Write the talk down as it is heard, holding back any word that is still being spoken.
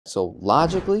So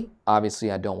logically,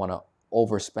 obviously I don't want to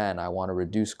overspend. I want to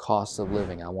reduce costs of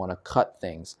living. I want to cut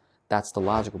things. That's the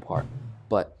logical part.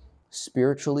 But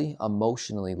spiritually,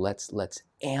 emotionally, let's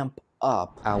amp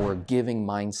up our giving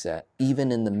mindset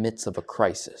even in the midst of a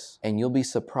crisis. And you'll be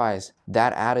surprised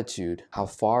that attitude, how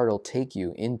far it'll take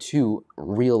you into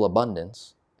real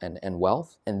abundance and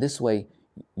wealth. And this way,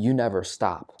 you never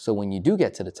stop. So when you do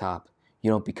get to the top,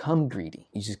 you don't become greedy.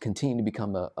 You just continue to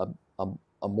become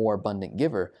a more abundant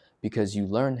giver because you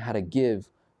learn how to give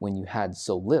when you had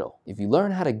so little. If you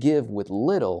learn how to give with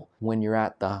little when you're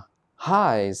at the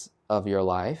highs of your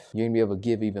life, you're gonna be able to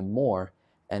give even more.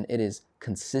 And it is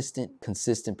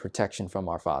consistent protection from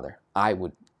our Father. I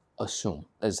would assume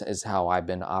is how I've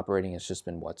been operating. It's just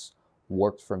been what's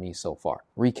worked for me so far.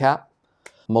 Recap: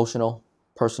 emotional,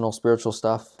 personal, spiritual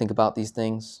stuff. Think about these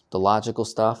things. The logical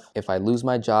stuff. If I lose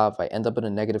my job, if I end up in a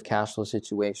negative cash flow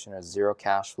situation or zero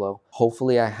cash flow,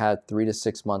 hopefully I had 3 to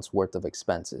 6 months worth of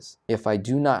expenses. If I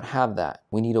do not have that,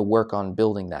 we need to work on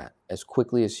building that as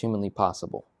quickly as humanly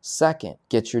possible. Second,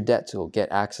 get your debt tool, get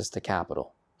access to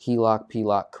capital. HELOC,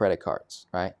 PLOC, credit cards,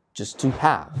 right? Just to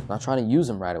have. I'm not trying to use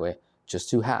them right away, just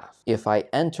to have. If I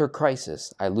enter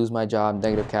crisis, I lose my job,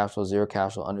 negative cash flow, zero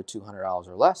cash flow, under $200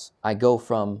 or less, I go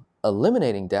from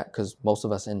eliminating debt, because most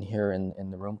of us in here in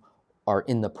the room are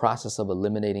in the process of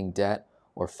eliminating debt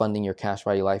or funding your cash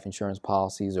value life insurance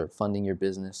policies or funding your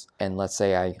business. And let's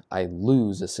say I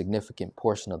lose a significant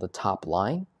portion of the top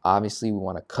line. Obviously, we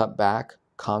want to cut back,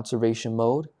 conservation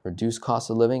mode, reduce cost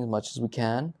of living as much as we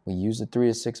can. We use the 3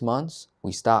 to 6 months.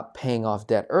 We stop paying off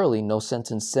debt early. No sense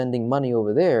in sending money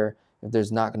over there if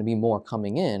there's not going to be more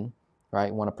coming in,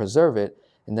 right? We want to preserve it.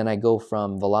 And then I go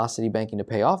from velocity banking to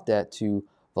pay off debt to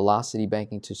velocity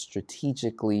banking to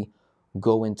strategically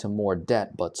go into more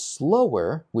debt, but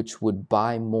slower, which would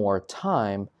buy more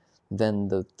time than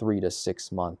the 3 to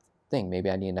 6 month thing. Maybe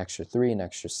I need an extra 3, an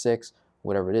extra 6,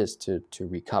 whatever it is to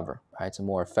recover, right? It's a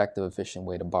more effective, efficient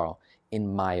way to borrow,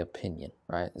 in my opinion,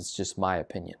 right? It's just my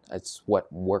opinion. It's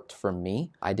what worked for me.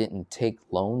 I didn't take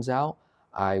loans out.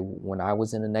 When I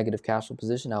was in a negative cash flow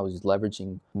position, I was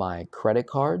leveraging my credit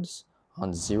cards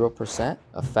on 0%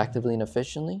 effectively and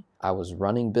efficiently. I was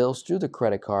running bills through the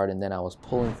credit card, and then I was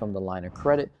pulling from the line of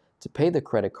credit to pay the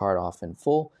credit card off in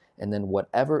full. And then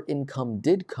whatever income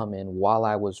did come in while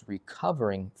I was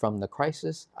recovering from the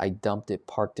crisis, I dumped it,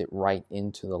 parked it right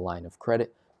into the line of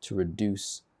credit to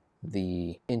reduce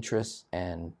the interest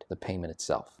and the payment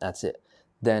itself. That's it.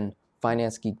 Then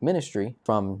Finance Geek Ministry,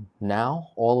 from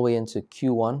now all the way into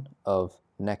Q1 of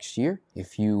next year,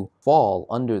 if you fall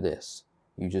under this,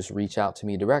 you just reach out to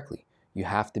me directly. You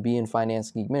have to be in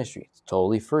Finance Geek Ministry. It's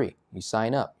totally free. You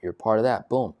sign up. You're part of that.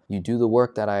 Boom. You do the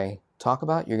work that I talk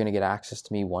about. You're going to get access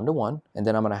to me one-to-one. And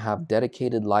then I'm going to have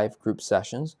dedicated live group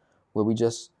sessions where we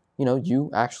just,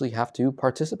 you actually have to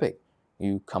participate.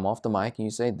 You come off the mic and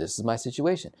you say, this is my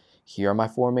situation. Here are my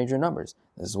 4 major numbers.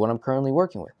 This is what I'm currently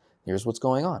working with. Here's what's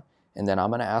going on. And then I'm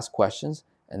going to ask questions.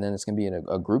 And then it's going to be in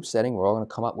a group setting. We're all going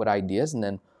to come up with ideas. And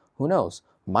then who knows?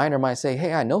 Minor might say,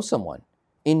 hey, I know someone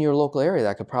in your local area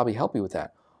that could probably help you with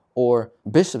that. Or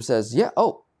Bishop says, yeah,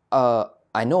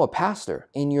 I know a pastor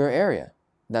in your area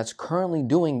that's currently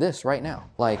doing this right now.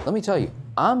 Like, let me tell you,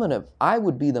 I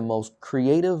would be the most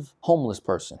creative homeless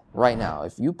person right now.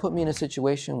 If you put me in a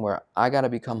situation where I gotta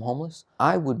become homeless,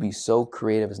 I would be so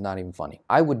creative it's not even funny.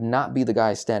 I would not be the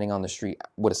guy standing on the street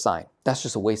with a sign. That's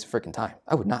just a waste of freaking time.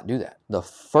 I would not do that. The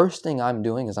first thing I'm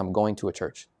doing is I'm going to a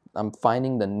church. I'm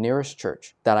finding the nearest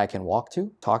church that I can walk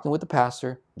to, talking with the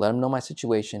pastor, let him know my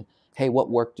situation. Hey, what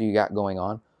work do you got going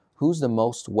on? Who's the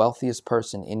most wealthiest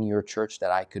person in your church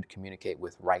that I could communicate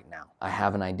with right now? I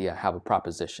have an idea, I have a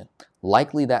proposition.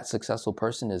 Likely that successful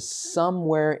person is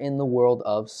somewhere in the world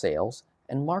of sales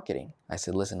and marketing. I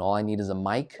said, listen, all I need is a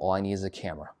mic, all I need is a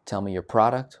camera. Tell me your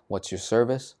product, what's your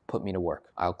service, put me to work.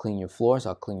 I'll clean your floors,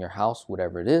 I'll clean your house,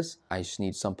 whatever it is. I just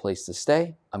need some place to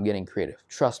stay. I'm getting creative.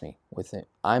 Trust me with it.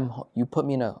 You put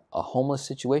me in a homeless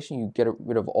situation, you get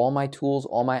rid of all my tools,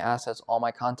 all my assets, all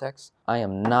my contacts. I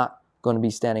am not going to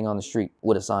be standing on the street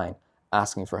with a sign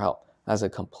asking for help. That's a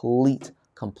complete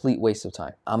waste of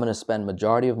time. I'm going to spend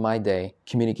majority of my day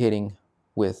communicating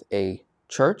with a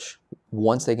church.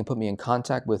 Once they can put me in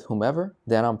contact with whomever,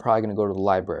 then I'm probably going to go to the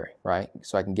library, right?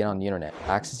 So I can get on the internet,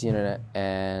 access the internet,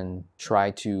 and try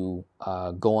to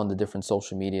go on the different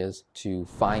social medias to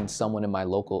find someone in my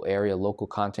local area, local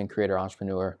content creator,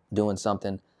 entrepreneur, doing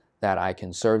something that I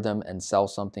can serve them and sell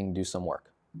something, do some work.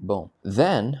 Boom.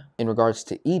 Then, in regards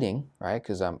to eating, right,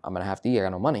 because I'm going to have to eat, I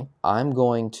got no money, I'm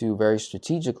going to very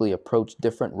strategically approach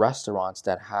different restaurants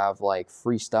that have like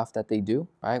free stuff that they do,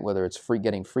 right, whether it's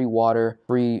getting free water,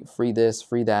 free this,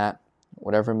 free that,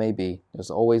 whatever it may be.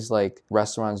 There's always like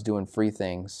restaurants doing free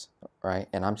things, right?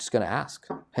 And I'm just gonna ask,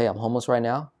 hey, I'm homeless right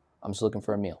now. I'm just looking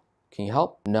for a meal. Can you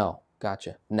help? No.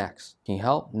 Gotcha. Next. Can you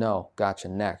help? No. Gotcha.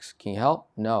 Next. Can you help?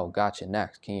 No. Gotcha.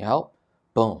 Next. Can you help?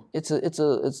 Boom. It's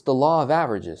the law of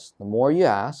averages. The more you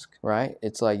ask, right?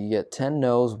 It's like you get 10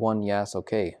 no's, 1 yes.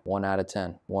 Okay, 1 out of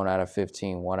 10, 1 out of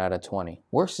 15, 1 out of 20.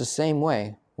 Works the same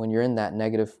way when you're in that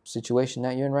negative situation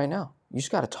that you're in right now. You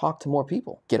just got to talk to more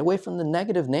people. Get away from the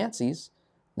negative Nancys,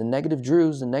 the negative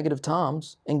Drews, the negative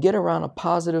Toms, and get around a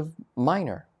positive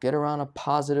Minor. Get around a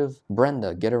positive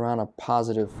Brenda. Get around a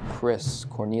positive Chris,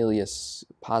 Cornelius,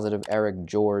 positive Eric,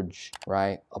 George,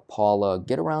 right? Paula.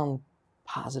 Get around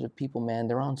positive people, man.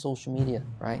 They're on social media,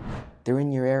 right? They're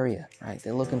in your area, right?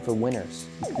 They're looking for winners.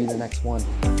 You could be the next one.